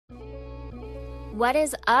What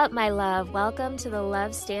is up, my love? Welcome to the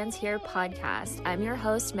Love Stands Here podcast. I'm your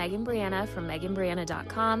host, Megan Brianna from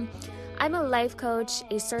meganbrianna.com. I'm a life coach,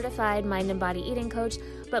 a certified mind and body eating coach,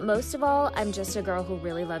 but most of all, I'm just a girl who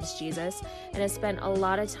really loves Jesus and has spent a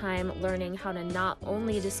lot of time learning how to not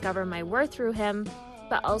only discover my worth through him,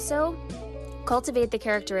 but also cultivate the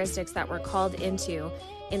characteristics that we're called into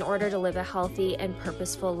in order to live a healthy and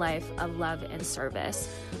purposeful life of love and service.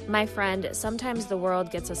 My friend, sometimes the world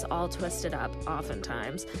gets us all twisted up,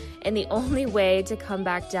 oftentimes, and the only way to come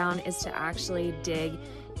back down is to actually dig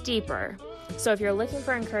deeper. So if you're looking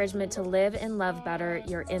for encouragement to live and love better,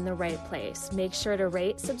 you're in the right place. Make sure to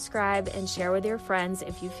rate, subscribe, and share with your friends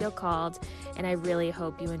if you feel called, and I really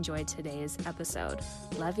hope you enjoyed today's episode.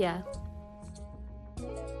 Love ya.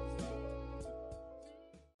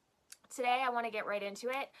 Today, I want to get right into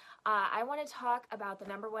it. I want to talk about the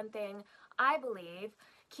number one thing I believe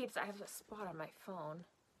I have a spot on my phone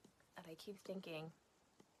that I keep thinking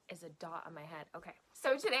is a dot on my head. Okay,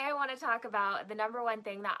 so today I want to talk about the number one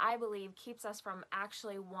thing that I believe keeps us from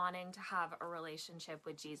actually wanting to have a relationship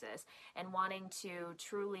with Jesus and wanting to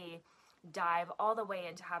truly dive all the way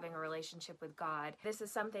into having a relationship with God. This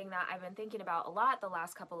is something that I've been thinking about a lot the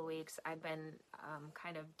last couple of weeks. I've been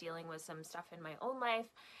kind of dealing with some stuff in my own life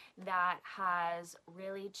that has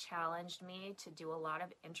really challenged me to do a lot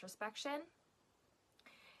of introspection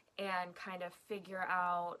and kind of figure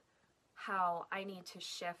out how I need to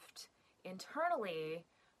shift internally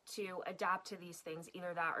to adapt to these things,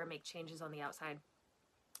 either that or make changes on the outside.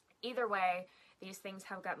 Either way, these things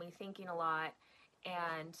have got me thinking a lot,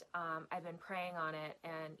 and I've been praying on it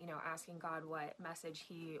and, asking God what message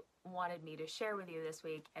he wanted me to share with you this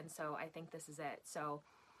week, and so I think this is it. So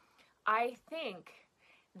I think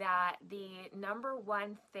that the number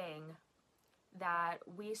one thing that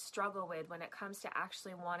we struggle with when it comes to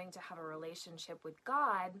actually wanting to have a relationship with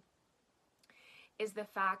God is the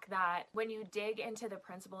fact that when you dig into the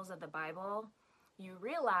principles of the Bible, you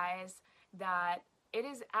realize that it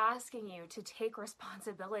is asking you to take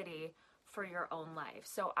responsibility for your own life.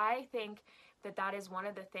 So I think that that is one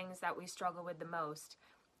of the things that we struggle with the most,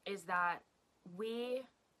 is that we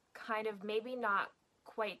kind of, maybe not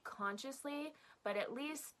quite consciously, but at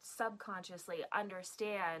least subconsciously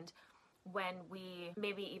understand when we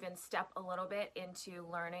maybe even step a little bit into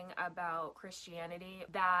learning about Christianity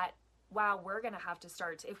that, wow, we're going to have to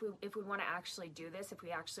start, if we want to actually do this, if we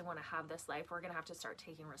actually want to have this life, we're going to have to start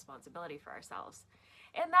taking responsibility for ourselves.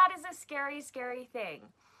 And that is a scary, scary thing.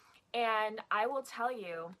 And I will tell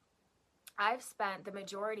you, I've spent the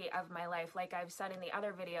majority of my life, like I've said in the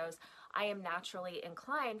other videos, I am naturally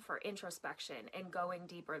inclined for introspection and going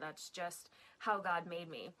deeper. That's just how God made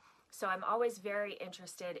me. So I'm always very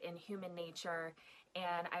interested in human nature,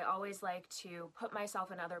 and I always like to put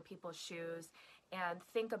myself in other people's shoes and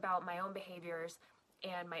think about my own behaviors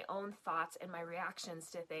and my own thoughts and my reactions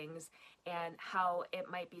to things, and how it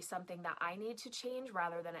might be something that I need to change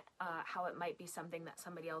rather than how it might be something that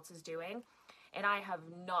somebody else is doing. And I have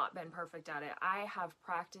not been perfect at it. I have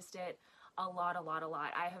practiced it a lot.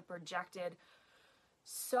 I have projected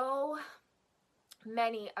so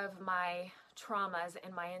many of my traumas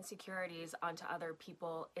and my insecurities onto other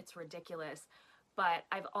people. It's ridiculous. But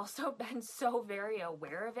I've also been so very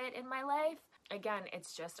aware of it in my life. Again,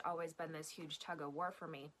 it's just always been this huge tug of war for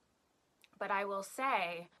me. But I will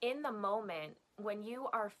say, in the moment, when you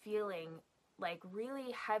are feeling like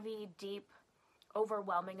really heavy, deep,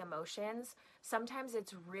 overwhelming emotions, sometimes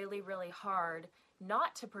it's really, really hard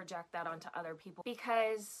not to project that onto other people,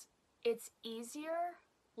 because it's easier.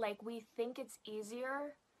 Like, we think it's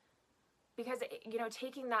easier because,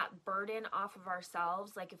 taking that burden off of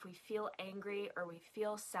ourselves, like if we feel angry or we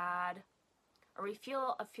feel sad or we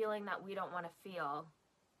feel a feeling that we don't want to feel,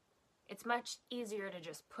 it's much easier to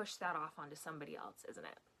just push that off onto somebody else, isn't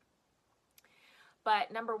it?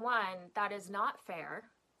 But number one, that is not fair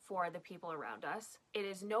for the people around us. It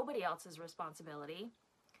is nobody else's responsibility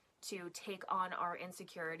to take on our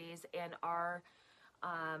insecurities and our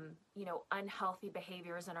unhealthy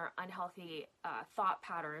behaviors and our unhealthy thought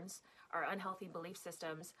patterns, our unhealthy belief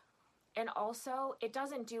systems. And also, it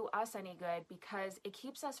doesn't do us any good because it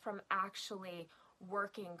keeps us from actually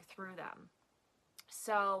working through them.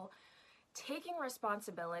 So taking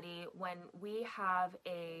responsibility when we have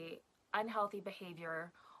a unhealthy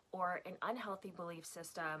behavior or an unhealthy belief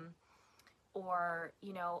system or,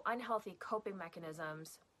 unhealthy coping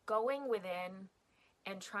mechanisms, going within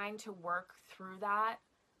and trying to work through that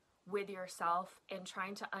with yourself and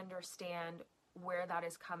trying to understand where that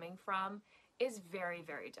is coming from is very,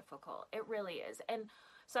 very difficult. It really is. And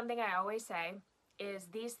something I always say is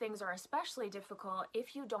these things are especially difficult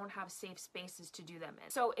if you don't have safe spaces to do them in.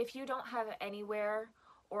 So if you don't have anywhere,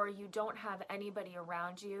 or you don't have anybody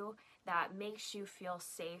around you that makes you feel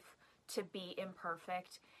safe to be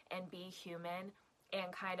imperfect and be human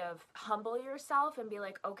and kind of humble yourself and be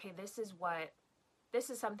like, okay, this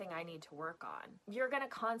is something I need to work on. You're gonna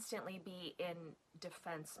constantly be in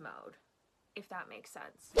defense mode, if that makes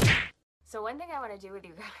sense. So one thing I want to do with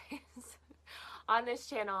you guys on this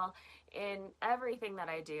channel, in everything that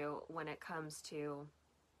I do when it comes to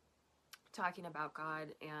talking about God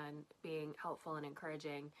and being helpful and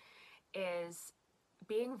encouraging, is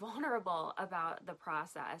being vulnerable about the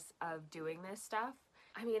process of doing this stuff.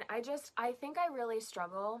 I mean, I think I really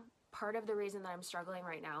struggle. Part of the reason that I'm struggling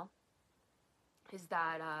right now is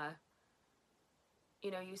that,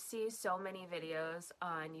 you see so many videos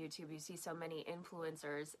on YouTube, you see so many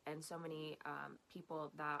influencers and so many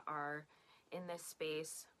people that are in this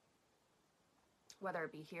space, whether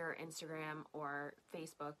it be here, Instagram or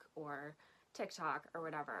Facebook or TikTok or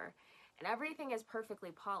whatever. And everything is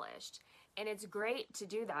perfectly polished. And it's great to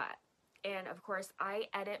do that. And of course, I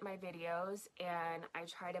edit my videos and I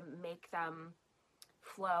try to make them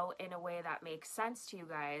flow in a way that makes sense to you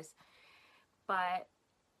guys. But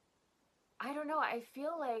I don't know, I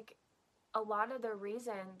feel like a lot of the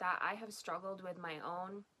reason that I have struggled with my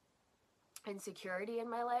own insecurity in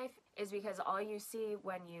my life is because all you see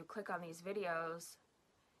when you click on these videos,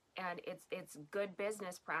 and it's good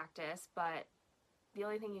business practice, but the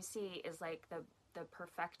only thing you see is like the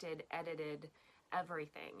perfected, edited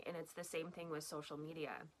everything. And it's the same thing with social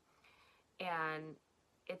media. And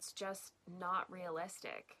it's just not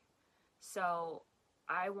realistic. So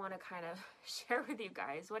I want to kind of share with you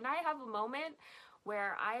guys, when I have a moment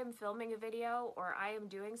where I am filming a video or I am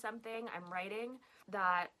doing something, I'm writing,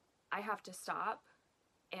 that I have to stop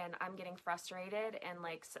and I'm getting frustrated and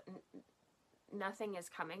like nothing is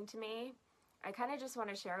coming to me, I kind of just want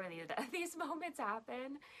to share with you that these moments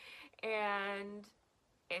happen and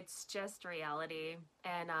it's just reality.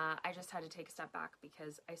 And I just had to take a step back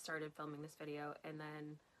because I started filming this video and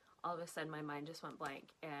then all of a sudden my mind just went blank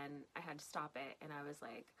and I had to stop it. And I was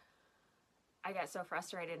like, I got so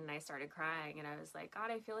frustrated and I started crying and I was like,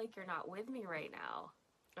 God, I feel like you're not with me right now.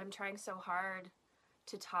 I'm trying so hard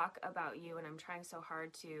to talk about you and I'm trying so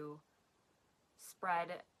hard to spread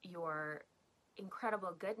your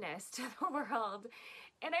incredible goodness to the world,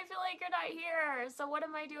 and I feel like you're not here, so what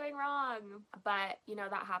am I doing wrong? But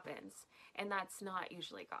that happens, and that's not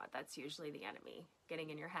usually God. That's usually the enemy getting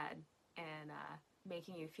in your head and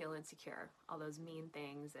making you feel insecure, all those mean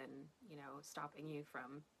things, and stopping you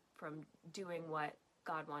from doing what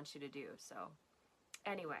God wants you to do. So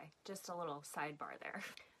anyway, just a little sidebar there.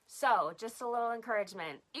 So just a little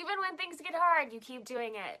encouragement, even when things get hard, you keep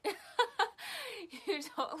doing it. You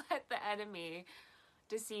don't let the enemy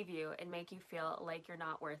deceive you and make you feel like you're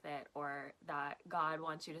not worth it or that God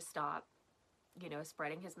wants you to stop,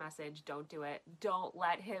 spreading his message. Don't do it. Don't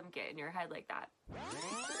let him get in your head like that.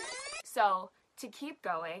 So to keep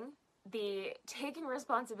going, the taking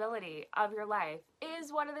responsibility of your life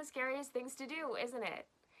is one of the scariest things to do, isn't it?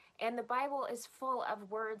 And the Bible is full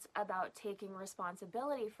of words about taking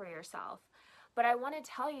responsibility for yourself. But I want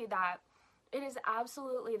to tell you that it is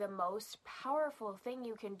absolutely the most powerful thing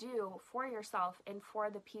you can do for yourself and for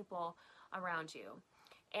the people around you.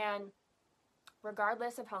 And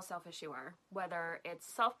regardless of how selfish you are, whether it's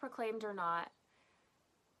self-proclaimed or not,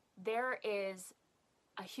 there is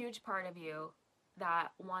a huge part of you that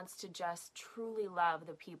wants to just truly love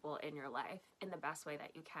the people in your life in the best way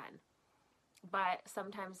that you can. But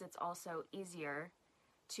sometimes it's also easier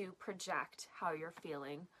to project how you're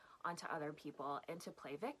feeling onto other people and to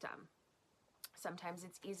play victim. Sometimes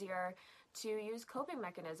it's easier to use coping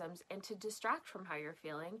mechanisms and to distract from how you're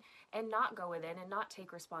feeling and not go within and not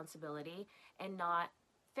take responsibility and not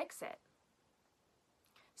fix it.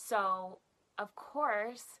 So, of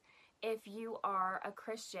course, if you are a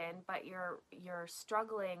Christian but you're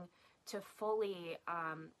struggling to fully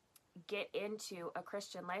get into a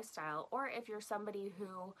Christian lifestyle, or if you're somebody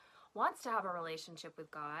who wants to have a relationship with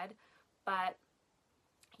God but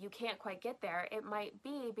you can't quite get there, it might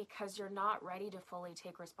be because you're not ready to fully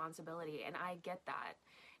take responsibility. And I get that.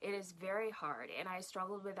 It is very hard. And I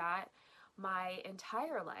struggled with that my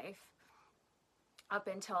entire life up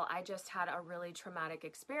until I just had a really traumatic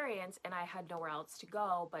experience and I had nowhere else to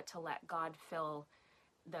go but to let God fill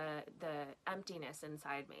the emptiness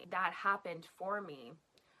inside me. That happened for me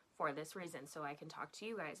for this reason, so I can talk to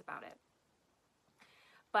you guys about it.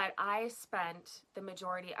 But I spent the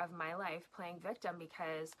majority of my life playing victim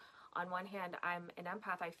because On one hand, I'm an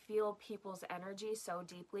empath. I feel people's energy so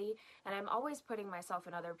deeply, and I'm always putting myself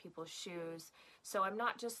in other people's shoes. So I'm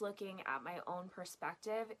not just looking at my own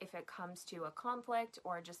perspective if it comes to a conflict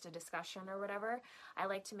or just a discussion or whatever. I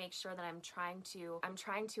like to make sure that I'm trying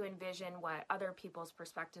to envision what other people's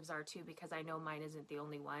perspectives are too, because I know mine isn't the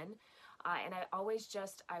only one. And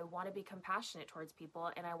I want to be compassionate towards people,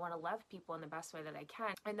 and I want to love people in the best way that I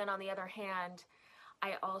can. And then on the other hand,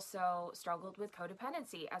 I also struggled with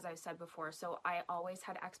codependency, as I've said before. So I always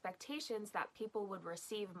had expectations that people would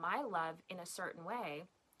receive my love in a certain way,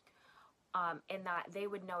 and that they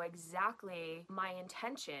would know exactly my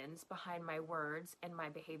intentions behind my words and my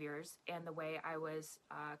behaviors and the way I was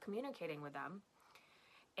communicating with them.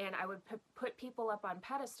 And I would put people up on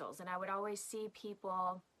pedestals, and I would always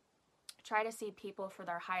try to see people for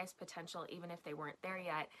their highest potential, even if they weren't there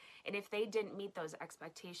yet. And if they didn't meet those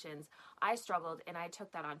expectations, I struggled, and I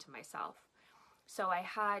took that onto myself. So I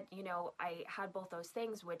had both those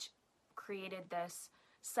things, which created this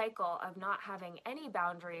cycle of not having any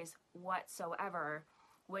boundaries whatsoever,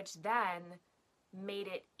 which then made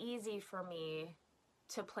it easy for me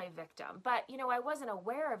to play victim. But, I wasn't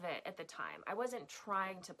aware of it at the time. I wasn't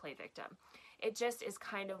trying to play victim. It just is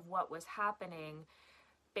kind of what was happening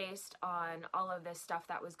based on all of this stuff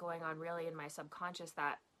that was going on really in my subconscious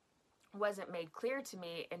that wasn't made clear to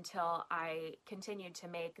me until I continued to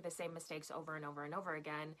make the same mistakes over and over and over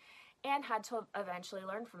again, and had to eventually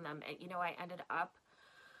learn from them. And, I ended up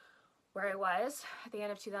where I was at the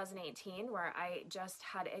end of 2018, where I just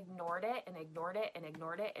had ignored it and ignored it and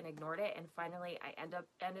ignored it and ignored it. And finally, I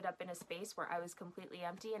ended up in a space where I was completely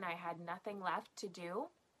empty and I had nothing left to do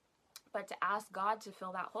but to ask God to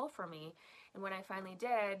fill that hole for me. And when I finally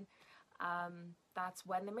did, that's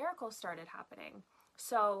when the miracles started happening.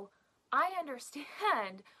 So I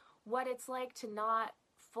understand what it's like to not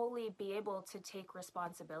fully be able to take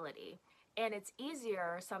responsibility. And it's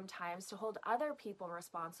easier sometimes to hold other people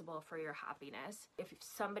responsible for your happiness. If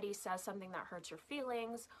somebody says something that hurts your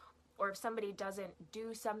feelings, or if somebody doesn't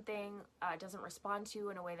do something, doesn't respond to you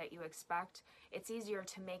in a way that you expect, it's easier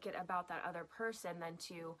to make it about that other person than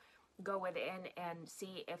to go within and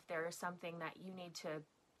see if there's something that you need to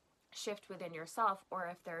shift within yourself, or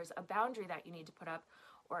if there's a boundary that you need to put up,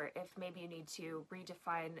 or if maybe you need to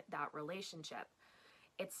redefine that relationship.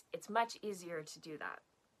 It's much easier to do that.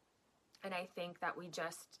 And I think that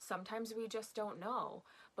sometimes we just don't know.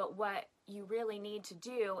 But what you really need to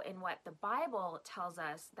do, and what the Bible tells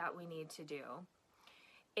us that we need to do,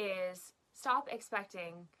 is stop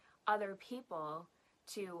expecting other people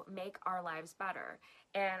to make our lives better.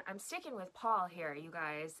 And I'm sticking with Paul here, you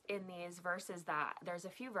guys, in these verses. There's a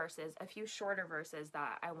few shorter verses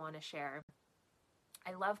that I want to share.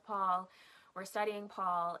 I love Paul. We're studying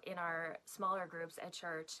Paul in our smaller groups at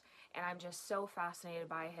church, and I'm just so fascinated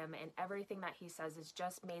by him, and everything that he says has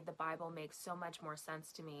just made the Bible make so much more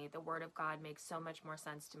sense to me. The Word of God makes so much more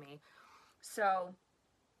sense to me. So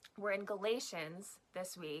we're in Galatians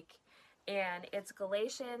this week, and it's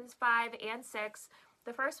Galatians 5 and 6.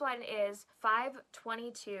 The first one is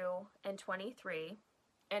 5:22 and 23,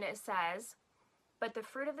 and it says, "But the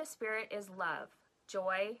fruit of the Spirit is love,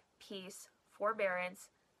 joy, peace, forbearance,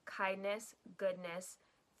 kindness, goodness,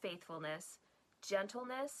 faithfulness,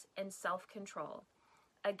 gentleness, and self-control.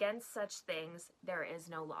 Against such things there is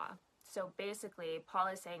no law." So basically, Paul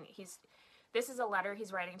is saying this is a letter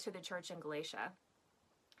he's writing to the church in Galatia,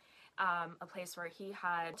 a place where he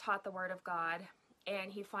had taught the Word of God.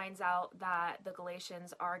 And he finds out that the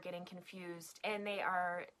Galatians are getting confused, and they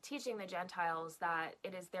are teaching the Gentiles that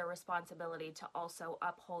it is their responsibility to also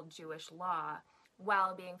uphold Jewish law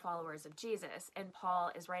while being followers of Jesus. And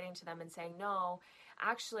Paul is writing to them and saying, no,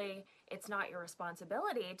 actually, it's not your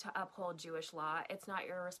responsibility to uphold Jewish law. It's not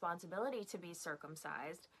your responsibility to be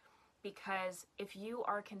circumcised, because if you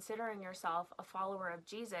are considering yourself a follower of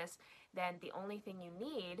Jesus, then the only thing you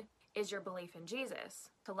need is your belief in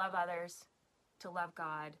Jesus, to love others, to love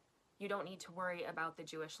God. You don't need to worry about the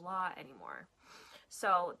Jewish law anymore.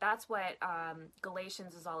 So that's what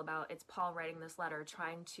Galatians is all about. It's Paul writing this letter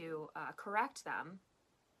trying to correct them.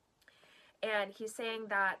 And he's saying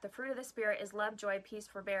that the fruit of the Spirit is love, joy, peace,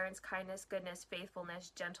 forbearance, kindness, goodness, faithfulness,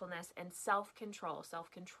 gentleness, and self-control.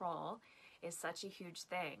 Self-control is such a huge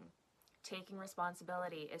thing. Taking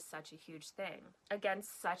responsibility is such a huge thing.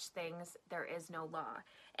 Against such things, there is no law.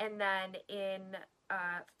 And then in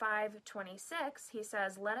 5:26, he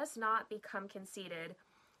says, "Let us not become conceited,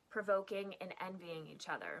 provoking and envying each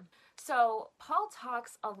other." So Paul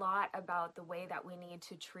talks a lot about the way that we need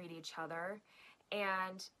to treat each other.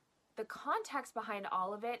 And the context behind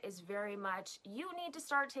all of it is very much, you need to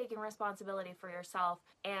start taking responsibility for yourself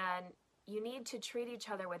and you need to treat each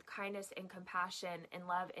other with kindness and compassion and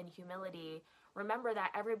love and humility. Remember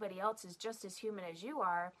that everybody else is just as human as you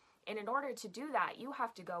are. And in order to do that, you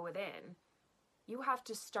have to go within. You have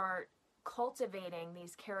to start cultivating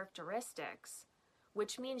these characteristics,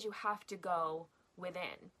 which means you have to go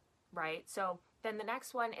within, right? So then the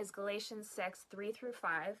next one is Galatians 6, 3 through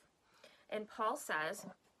 5. And Paul says,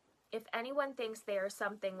 if anyone thinks they are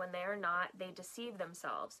something when they are not, they deceive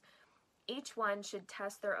themselves. Each one should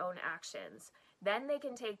test their own actions. Then they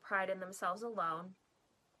can take pride in themselves alone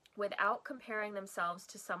without comparing themselves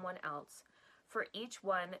to someone else, for each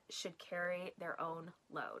one should carry their own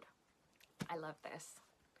load. I love this.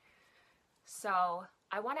 So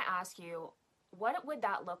I want to ask you, what would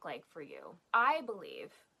that look like for you? I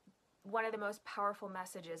believe one of the most powerful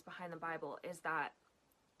messages behind the Bible is that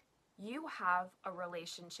you have a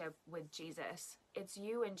relationship with Jesus. It's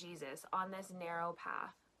you and Jesus on this narrow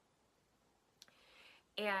path.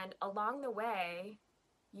 And along the way,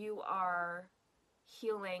 you are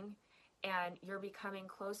healing and you're becoming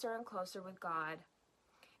closer and closer with God.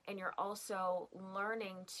 And you're also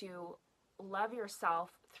learning to love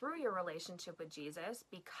yourself through your relationship with Jesus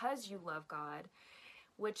because you love God,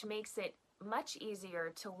 which makes it much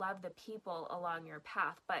easier to love the people along your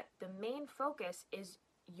path. But the main focus is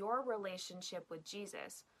your relationship with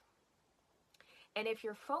Jesus. And if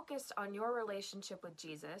you're focused on your relationship with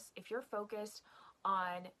Jesus, if you're focused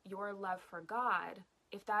on your love for God,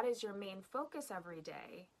 if that is your main focus every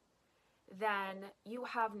day, then you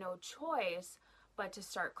have no choice but to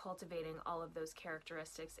start cultivating all of those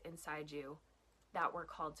characteristics inside you that we're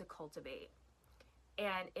called to cultivate.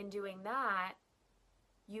 And in doing that,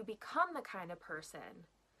 you become the kind of person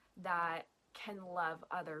that can love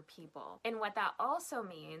other people. And what that also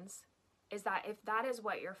means is that if that is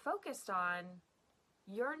what you're focused on,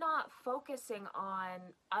 you're not focusing on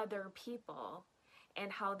other people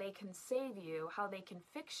and how they can save you, how they can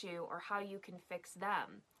fix you, or how you can fix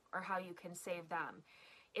them, or how you can save them.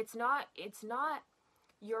 It's not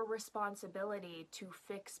your responsibility to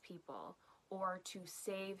fix people or to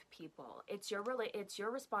save people. It's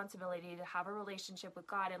your responsibility to have a relationship with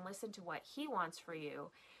God and listen to what He wants for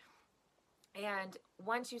you. And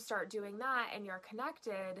once you start doing that and you're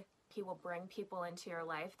connected, He will bring people into your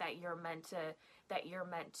life that you're meant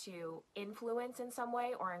to influence in some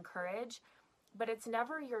way or encourage. But it's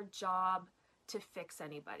never your job to fix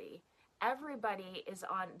anybody. Everybody is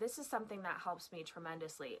on, this is something that helps me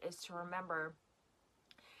tremendously, is to remember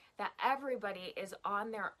that everybody is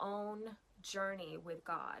on their own journey with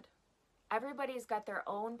God. Everybody's got their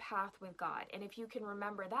own path with God. And if you can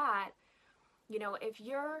remember that, if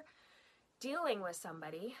you're dealing with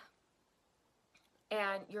somebody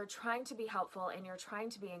and you're trying to be helpful and you're trying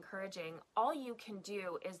to be encouraging, all you can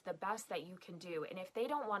do is the best that you can do. And if they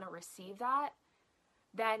don't want to receive that,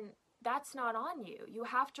 then that's not on you. You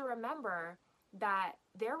have to remember that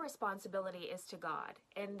their responsibility is to God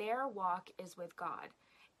and their walk is with God.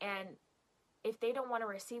 And if they don't want to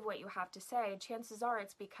receive what you have to say, chances are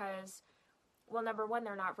it's because, well, number one,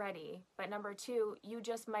 they're not ready. But number two, you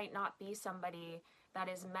just might not be somebody that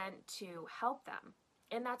is meant to help them.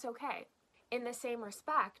 And that's okay. In the same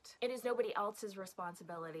respect, it is nobody else's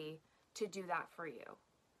responsibility to do that for you.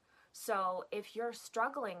 So if you're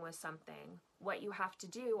struggling with something, what you have to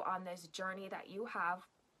do on this journey that you have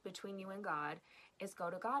between you and God is go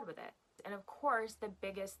to God with it. And of course,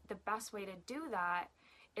 the best way to do that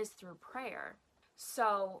is through prayer.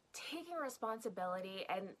 So taking responsibility,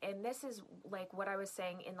 and this is like what I was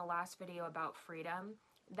saying in the last video about freedom,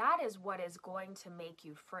 that is what is going to make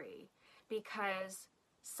you free. Because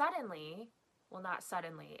suddenly, well, not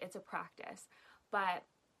suddenly, it's a practice, but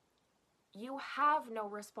you have no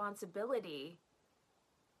responsibility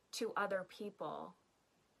to other people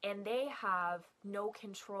and they have no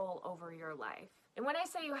control over your life. And when I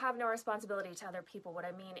say you have no responsibility to other people, what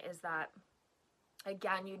I mean is that,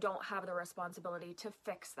 again, you don't have the responsibility to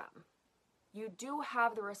fix them. You do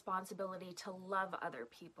have the responsibility to love other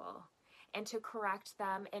people and to correct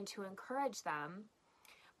them and to encourage them,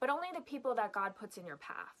 but only the people that God puts in your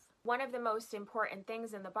path. One of the most important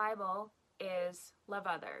things in the Bible is love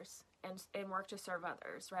others and work to serve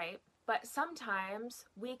others, right? But sometimes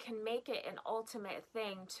we can make it an ultimate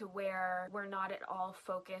thing to where we're not at all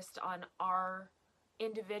focused on our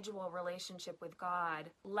individual relationship with God,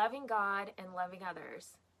 loving God and loving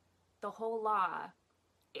others. The whole law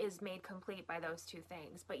is made complete by those two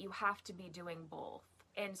things, but you have to be doing both.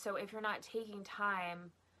 And so if you're not taking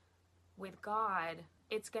time with God,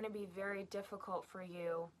 it's going to be very difficult for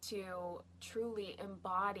you to truly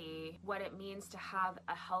embody what it means to have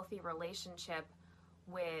a healthy relationship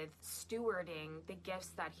with stewarding the gifts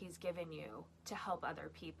that He's given you to help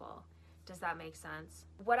other people. Does that make sense?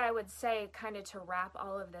 What I would say, kind of to wrap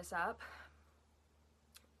all of this up,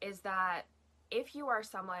 is that if you are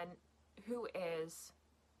someone who is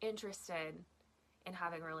interested in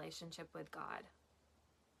having a relationship with God,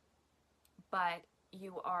 but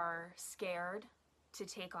you are scared to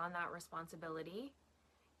take on that responsibility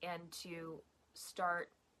and to start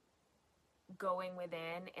going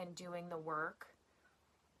within and doing the work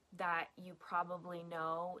that you probably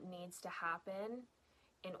know needs to happen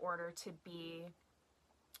in order to be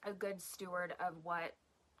a good steward of what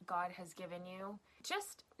God has given you,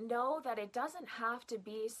 just know that it doesn't have to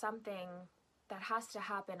be something that has to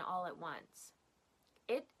happen all at once.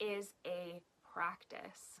 It is a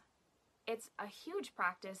practice. It's a huge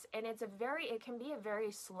practice, and it can be a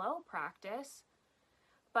very slow practice,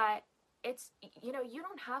 but it's, you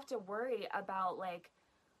don't have to worry about, like,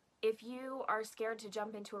 if you are scared to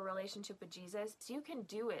jump into a relationship with Jesus, you can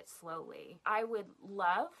do it slowly. I would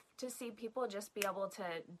love to see people just be able to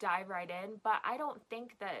dive right in, but I don't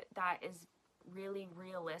think that is really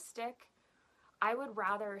realistic. I would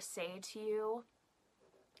rather say to you,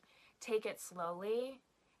 take it slowly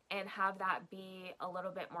and have that be a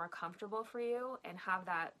little bit more comfortable for you, and have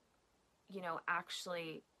that,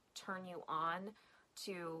 actually turn you on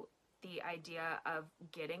to the idea of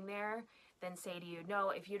getting there, than say to you, no,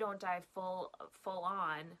 if you don't dive full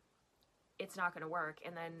on, it's not going to work.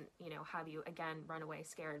 And then, have you again run away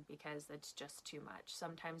scared because it's just too much.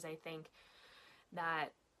 Sometimes I think that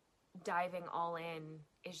diving all in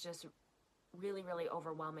is just really, really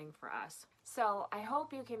overwhelming for us. So I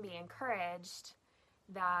hope you can be encouraged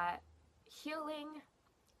that healing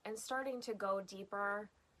and starting to go deeper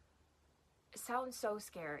sounds so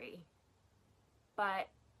scary, but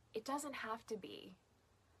it doesn't have to be.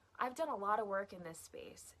 I've done a lot of work in this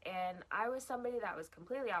space, and I was somebody that was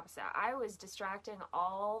completely opposite. I was distracting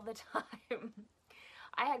all the time.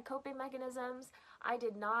 I had coping mechanisms. I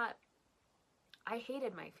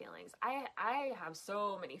hated my feelings. I have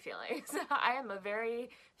so many feelings. I am a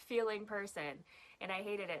very feeling person, and I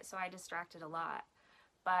hated it, so I distracted a lot.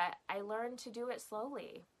 But I learned to do it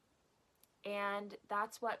slowly, and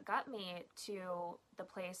that's what got me to the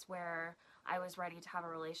place where I was ready to have a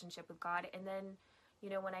relationship with God. And then,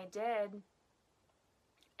 when I did,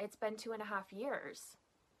 it's been 2.5 years,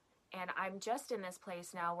 and I'm just in this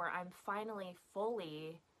place now where I'm finally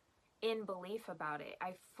fully in belief about it.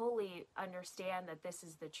 I fully understand that this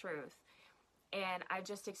is the truth, and I've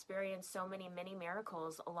just experienced so many mini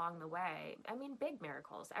miracles along the way. I mean, big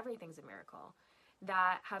miracles, everything's a miracle,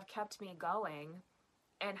 that have kept me going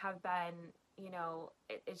and have been,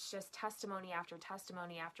 it's just testimony after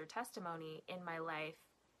testimony after testimony in my life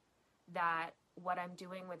that what I'm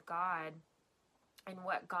doing with God and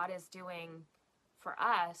what God is doing for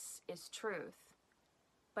us is truth.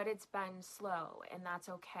 But it's been slow, and that's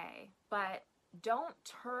okay. But don't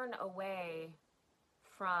turn away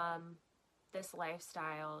from this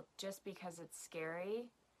lifestyle just because it's scary.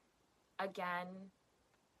 Again,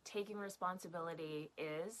 taking responsibility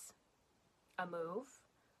is a move,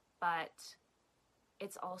 but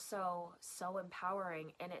it's also so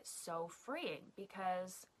empowering, and it's so freeing,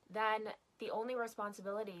 because then the only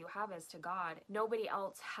responsibility you have is to God. Nobody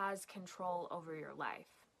else has control over your life.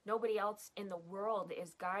 Nobody else in the world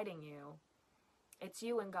is guiding you. It's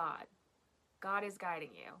you and God. God is guiding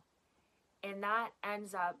you. And that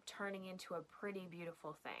ends up turning into a pretty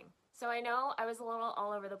beautiful thing. So I know I was a little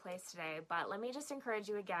all over the place today, but let me just encourage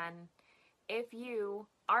you again. If you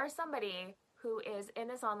are somebody who is in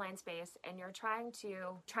this online space and you're trying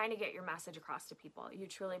to get your message across to people, you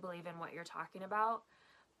truly believe in what you're talking about,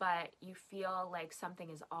 but you feel like something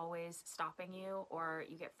is always stopping you, or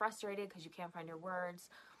you get frustrated because you can't find your words,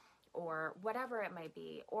 or whatever it might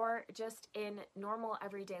be, or just in normal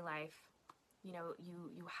everyday life, you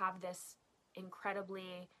have this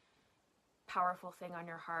incredibly powerful thing on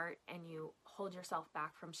your heart, and you hold yourself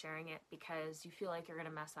back from sharing it because you feel like you're going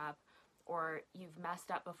to mess up, or you've messed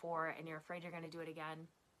up before and you're afraid you're going to do it again.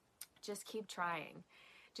 Just keep trying.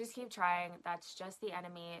 Just keep trying. That's just the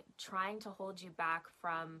enemy trying to hold you back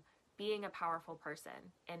from being a powerful person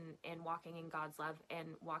and walking in God's love and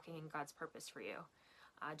walking in God's purpose for you.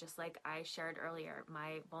 Just like I shared earlier,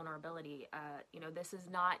 my vulnerability, this is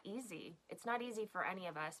not easy. It's not easy for any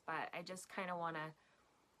of us, but I just kind of want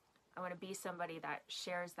to be somebody that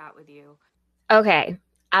shares that with you. Okay.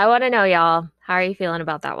 I want to know, y'all, how are you feeling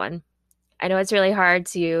about that one? I know it's really hard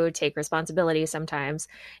to take responsibility sometimes,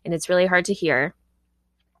 and it's really hard to hear,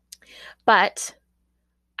 but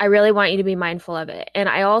I really want you to be mindful of it. And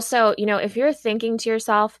I also, if you're thinking to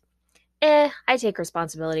yourself, I take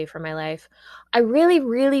responsibility for my life, I really,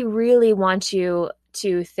 really, really want you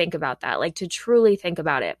to think about that, like to truly think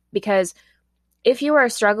about it. Because if you are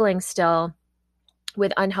struggling still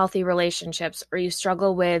with unhealthy relationships, or you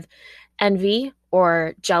struggle with envy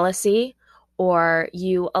or jealousy, or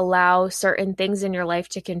you allow certain things in your life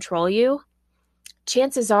to control you,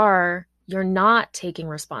 chances are you're not taking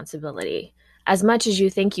responsibility as much as you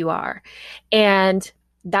think you are. And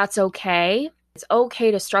that's okay. It's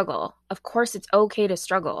okay to struggle. Of course, it's okay to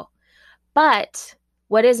struggle. But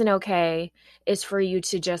what isn't okay is for you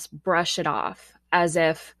to just brush it off as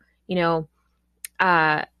if,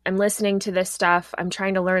 I'm listening to this stuff, I'm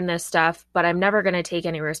trying to learn this stuff, but I'm never going to take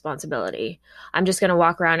any responsibility. I'm just going to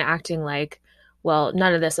walk around acting like, well,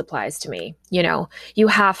 none of this applies to me. You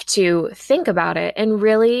have to think about it and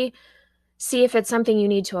really see if it's something you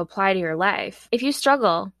need to apply to your life. If you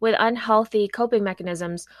struggle with unhealthy coping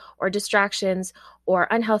mechanisms or distractions or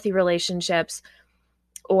unhealthy relationships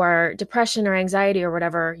or depression or anxiety or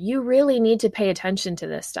whatever, you really need to pay attention to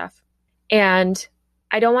this stuff. And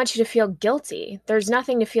I don't want you to feel guilty. There's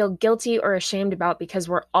nothing to feel guilty or ashamed about, because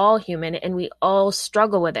we're all human and we all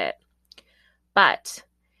struggle with it. But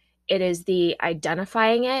it is the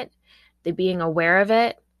identifying it, the being aware of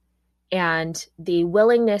it, and the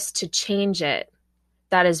willingness to change it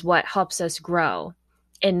that is what helps us grow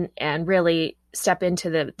and really step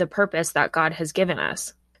into the purpose that God has given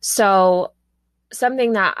us. So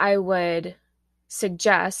something that I would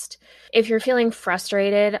suggest, if you're feeling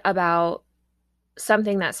frustrated about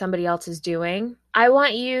something that somebody else is doing, I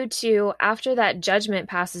want you to, after that judgment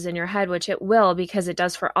passes in your head, which it will, because it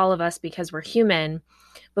does for all of us, because we're human,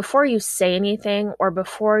 before you say anything or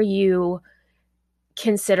before you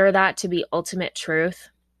consider that to be ultimate truth,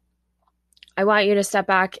 I want you to step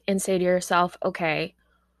back and say to yourself, okay,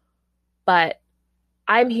 but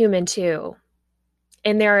I'm human too.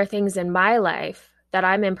 And there are things in my life that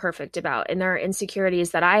I'm imperfect about. And there are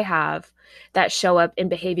insecurities that I have that show up in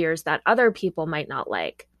behaviors that other people might not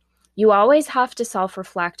like. You always have to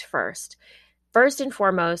self-reflect first and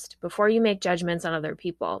foremost, before you make judgments on other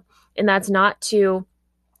people. And that's not to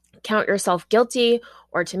count yourself guilty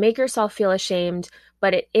or to make yourself feel ashamed,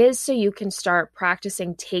 but it is so you can start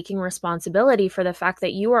practicing taking responsibility for the fact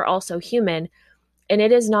that you are also human, and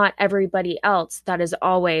it is not everybody else that is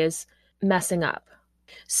always messing up.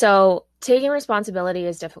 So taking responsibility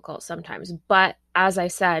is difficult sometimes, but as I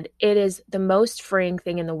said, it is the most freeing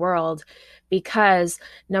thing in the world, because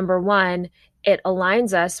number one, it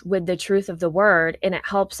aligns us with the truth of the word and it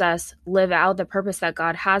helps us live out the purpose that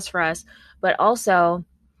God has for us, but also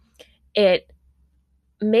it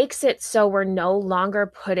makes it so we're no longer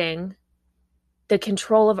putting the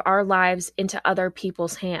control of our lives into other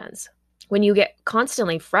people's hands. When you get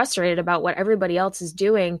constantly frustrated about what everybody else is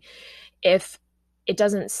doing, if it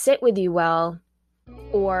doesn't sit with you well,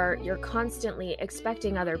 or you're constantly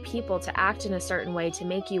expecting other people to act in a certain way to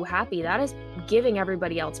make you happy, that is giving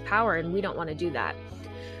everybody else power, and we don't want to do that.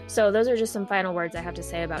 So those are just some final words I have to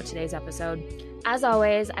say about today's episode. As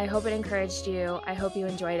always, I hope it encouraged you. I hope you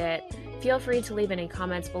enjoyed it. Feel free to leave any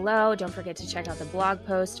comments below. Don't forget to check out the blog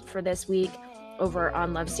post for this week over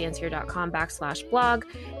on lovestandshere.com/blog,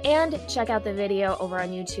 and check out the video over on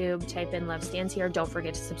YouTube. Type in Love Stands Here. Don't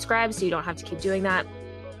forget to subscribe so you don't have to keep doing that.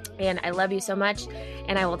 And I love you so much,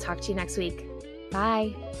 and I will talk to you next week.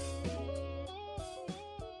 Bye.